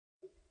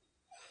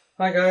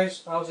Hi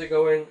guys, how's it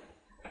going?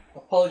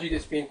 Apologies,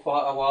 it's been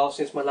quite a while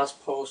since my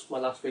last post, my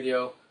last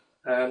video.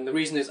 The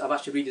reason is I've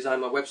actually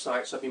redesigned my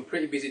website, so I've been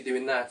pretty busy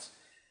doing that.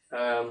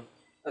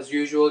 As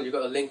usual, you've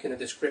got a link in the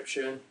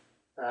description,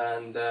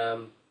 and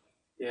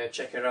yeah,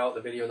 check it out.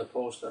 The video and the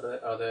post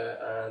are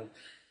there. And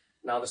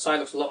now the site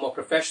looks a lot more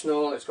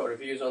professional. It's got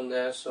reviews on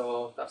there,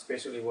 so that's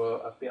basically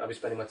what I've been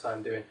spending my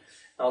time doing.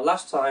 Now,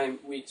 last time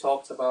we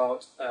talked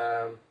about.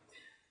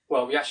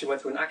 Well, we actually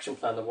went through an action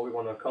plan of what we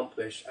want to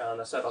accomplish, and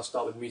I said I'll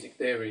start with music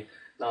theory.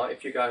 Now,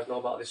 if you guys know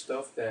about this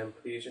stuff, then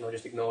please,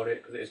 just ignore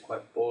it because it is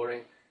quite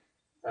boring.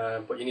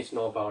 But you need to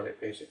know about it,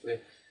 basically.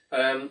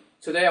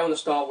 Today, I want to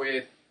start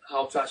with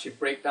how to actually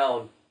break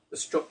down the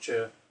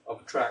structure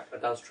of a track, a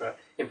dance track,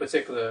 in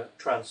particular,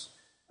 trance.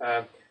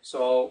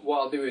 So what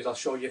I'll do is I'll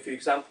show you a few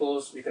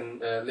examples. You can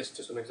listen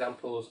to some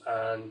examples,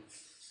 and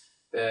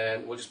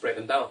then we'll just break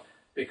them down.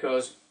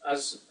 Because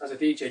as a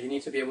DJ, you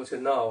need to be able to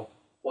know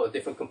what the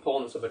different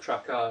components of a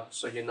track are,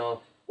 so you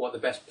know what the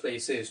best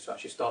place is to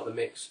actually start the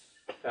mix.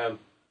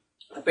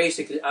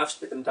 Basically, I've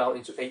split them down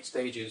into 8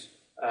 stages.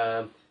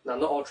 Now,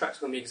 not all tracks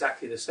are going to be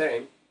exactly the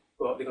same,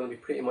 but they're going to be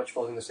pretty much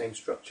following the same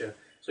structure.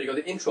 So you've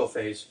got the intro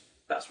phase.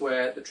 That's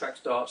where the track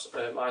starts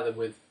either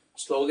with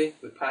slowly,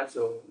 with pads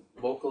or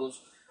vocals,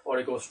 or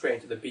it goes straight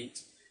into the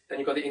beat. Then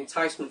you've got the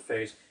enticement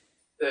phase.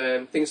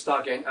 Things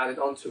start getting added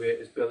onto it,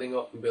 it's building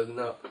up and building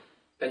up.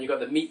 Then you've got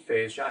the meat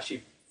phase, you're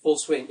actually full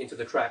swing into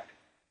the track.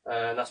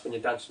 And that's when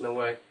you're dancing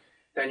away.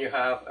 Then you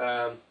have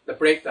the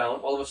breakdown.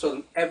 All of a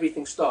sudden,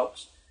 everything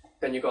stops.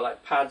 Then you've got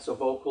like pads or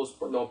vocals,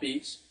 but no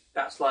beats.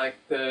 That's like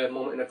the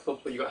moment in a club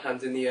where you got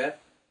hands in the air.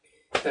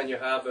 Then you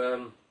have,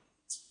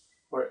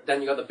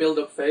 then you got the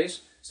build-up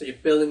phase. So you're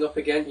building up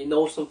again. You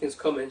know something's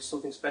coming,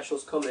 something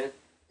special's coming.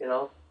 You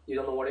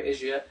don't know what it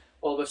is yet.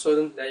 All of a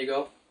sudden, there you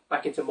go,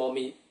 back into more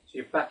meat. So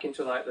you're back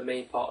into like the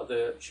main part of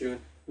the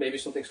tune. Maybe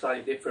something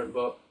slightly different,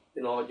 but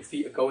your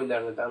feet are going there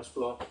on the dance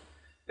floor.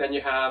 Then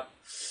you have,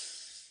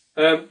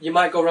 you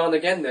might go around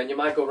again then, you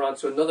might go around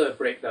to another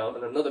breakdown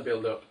and another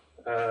build-up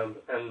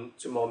and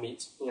to more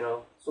meat,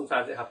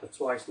 sometimes it happens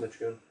twice in the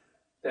tune.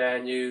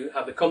 Then you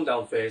have the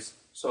come-down phase,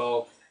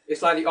 so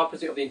it's like the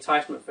opposite of the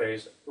enticement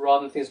phase.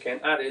 Rather than things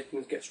getting added,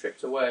 things get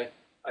stripped away,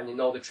 and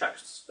the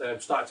track's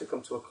starting to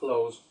come to a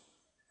close.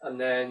 And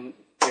then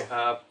you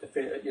have,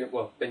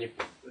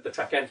 the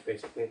track ends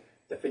basically,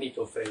 the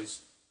finito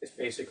phase. It's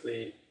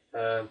basically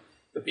the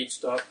beat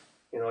stop.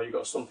 You've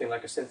got something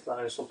like a synth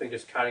line or something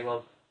just carrying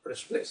on for a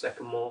split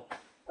second more.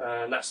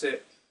 And that's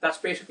it. That's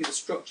basically the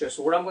structure.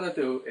 So what I'm going to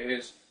do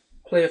is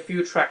play a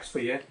few tracks for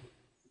you.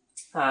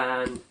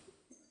 And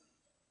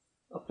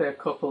I'll play a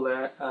couple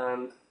there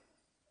and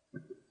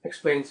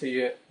explain to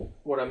you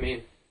what I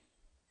mean.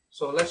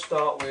 So let's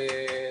start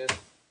with,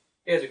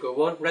 here's a good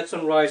one. Red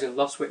Sun Rising,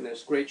 Lost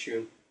Witness, great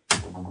tune.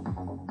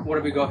 What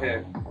have we got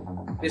here?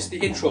 This is the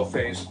intro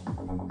phase.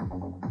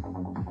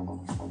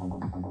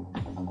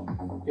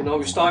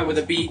 We're starting with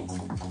a beat.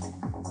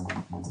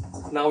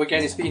 Now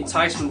again, it's the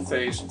enticement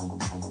phase.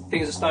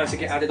 Things are starting to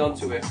get added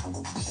onto it.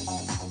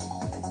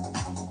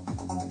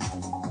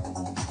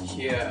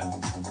 Yeah.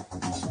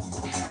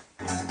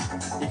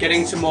 You're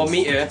getting to more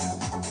meat here.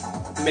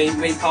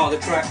 Main part of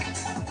the track.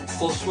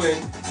 Full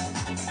swing.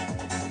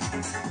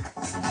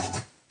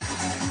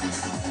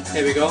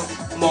 Here we go.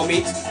 More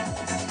meat.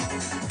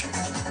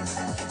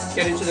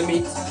 Get into the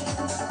meat.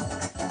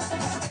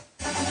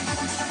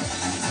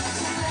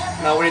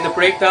 Now we're in the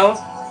breakdown.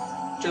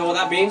 Do you know what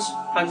that means?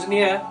 Hands in the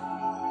air.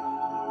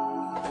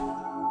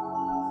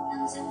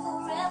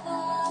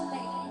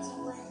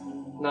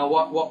 Now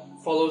what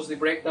follows the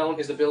breakdown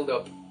is the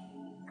build-up.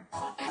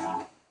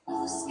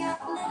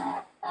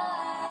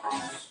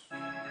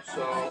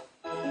 So,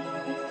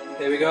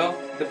 here we go,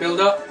 the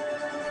build-up.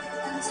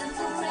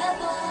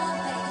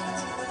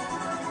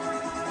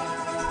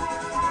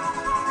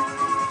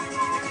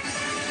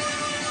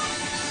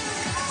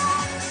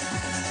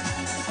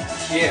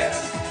 Yeah.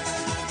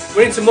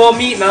 We're into more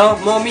meat now,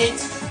 more meat.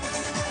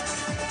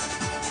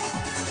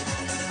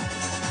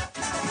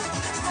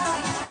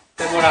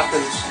 Then what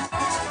happens?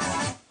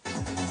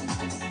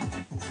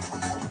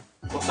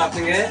 What's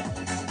happening here?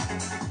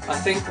 I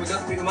think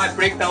we might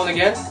break down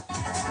again.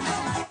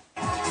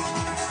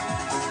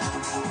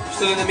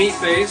 Still in the meat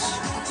phase.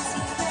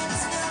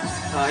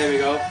 Here we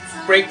go.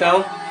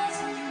 Breakdown.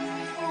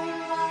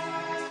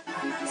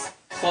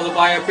 Followed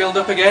by a build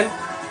up again.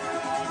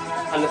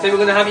 And I think we're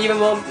going to have even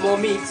more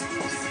meat.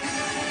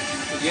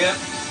 Yeah.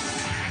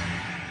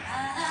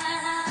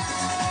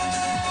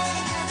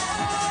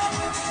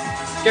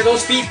 Get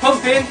those feet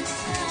pumping.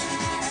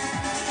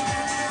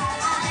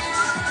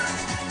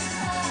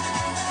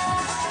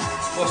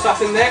 What's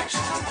happening next?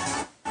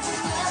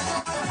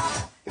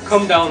 The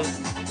come down.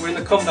 We're in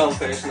the come down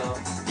phase now.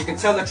 You can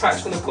tell the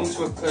track's going to come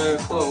to a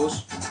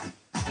close.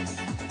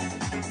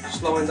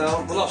 Slowing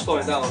down. Well, not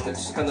slowing down,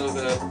 it's kind of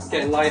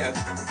getting lighter.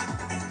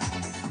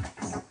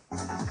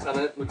 And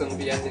then we're going to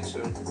be ending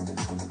soon.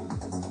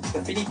 The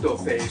finito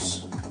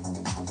phase.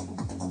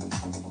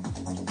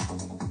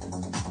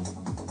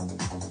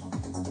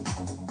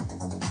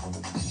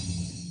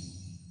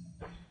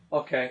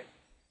 Okay.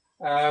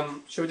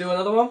 Should we do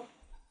another one?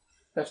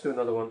 Let's do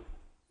another one.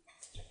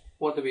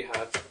 What do we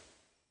have?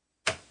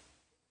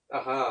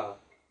 Aha.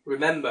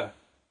 Remember.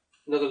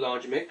 Another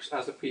large mix,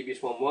 as the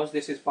previous one was.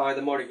 This is by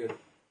the Morrigan.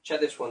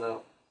 Check this one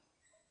out.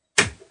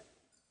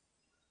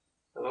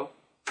 Hello?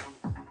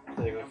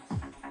 There you go.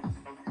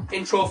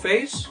 Intro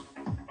phase.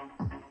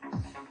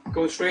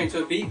 Going straight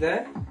into a beat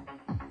there.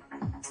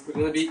 We're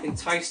going to be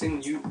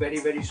enticing you very,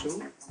 very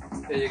soon.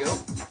 There you go.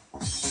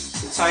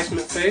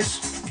 Enticement phase.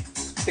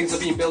 Things are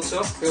being built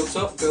up, built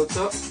up, built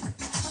up.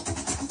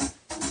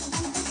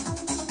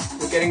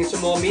 We're getting into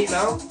more meat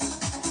now.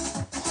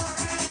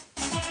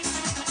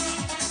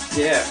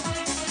 Yeah.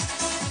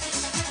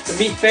 The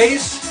meat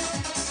phase.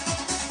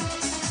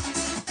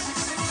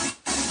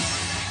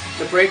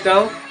 The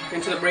breakdown,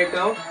 into the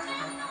breakdown.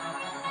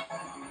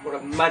 What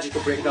a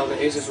magical breakdown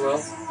it is as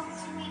well.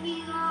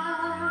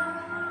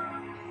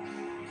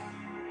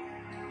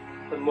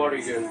 The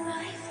Morrigan.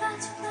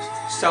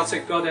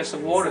 Celtic goddess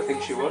of war, I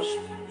think she was.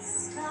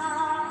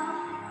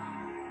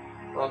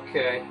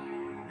 Okay.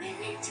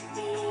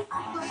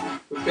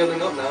 We're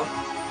building up now.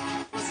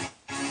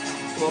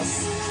 Come on.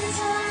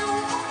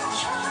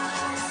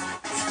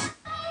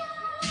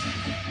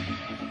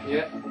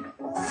 Yeah.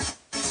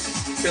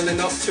 Building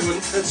up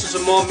to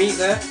some more meat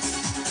there.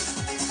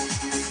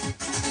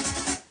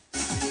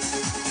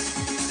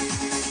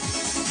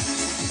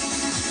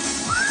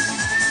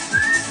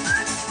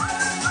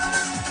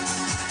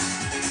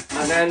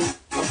 And then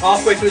I'm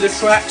halfway through the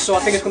track, so I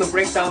think it's going to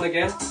break down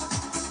again.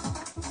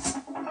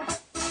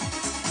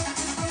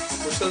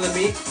 We're still in the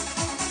meat.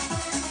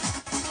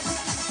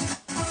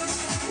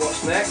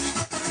 What's next?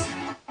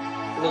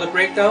 Another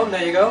breakdown,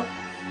 there you go.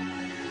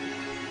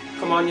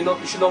 Come on,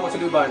 you should know what to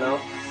do by now.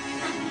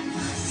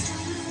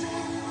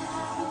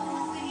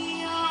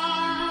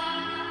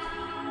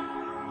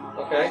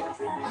 Okay.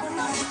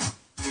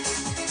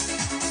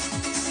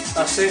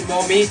 That's it,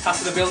 more meat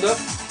after the build up.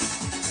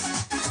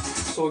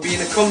 So we'll be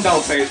in a come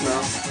down phase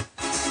now.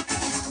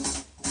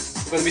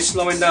 We're going to be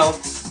slowing down.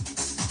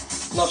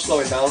 Not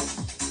slowing down.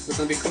 We're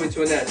going to be coming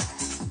to an end.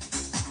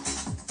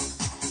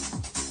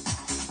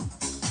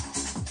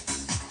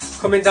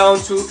 Coming down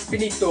to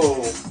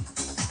finito.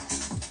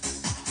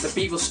 The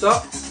beat will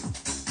stop.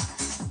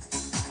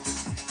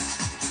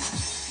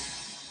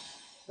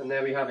 And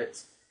there we have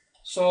it.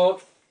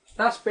 So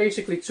that's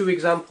basically 2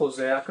 examples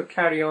there. I could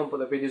carry on, but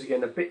the video's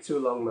getting a bit too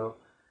long now.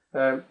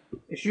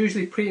 It's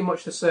usually pretty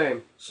much the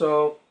same.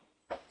 So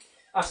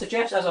I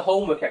suggest, as a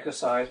homework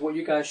exercise, what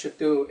you guys should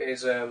do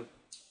is there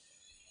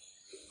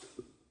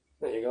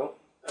you go.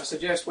 I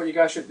suggest what you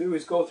guys should do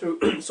is go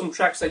through some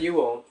tracks that you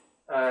own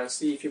and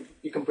see if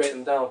you can break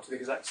them down to the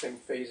exact same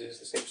phases,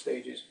 the same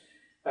stages.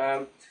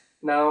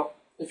 Now,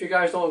 if you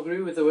guys don't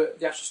agree with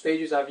the actual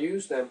stages I've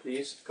used, then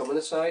please come on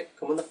the site,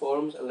 come on the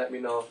forums, and let me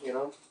know. You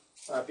know,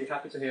 I'd be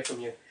happy to hear from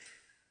you.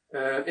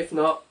 If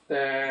not,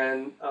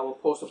 then I will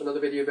post up another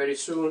video very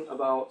soon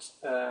about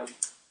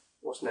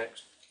what's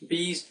next.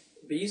 Beats,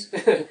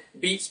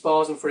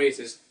 bars and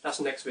phrases. That's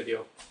the next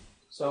video.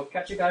 So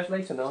catch you guys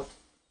later now.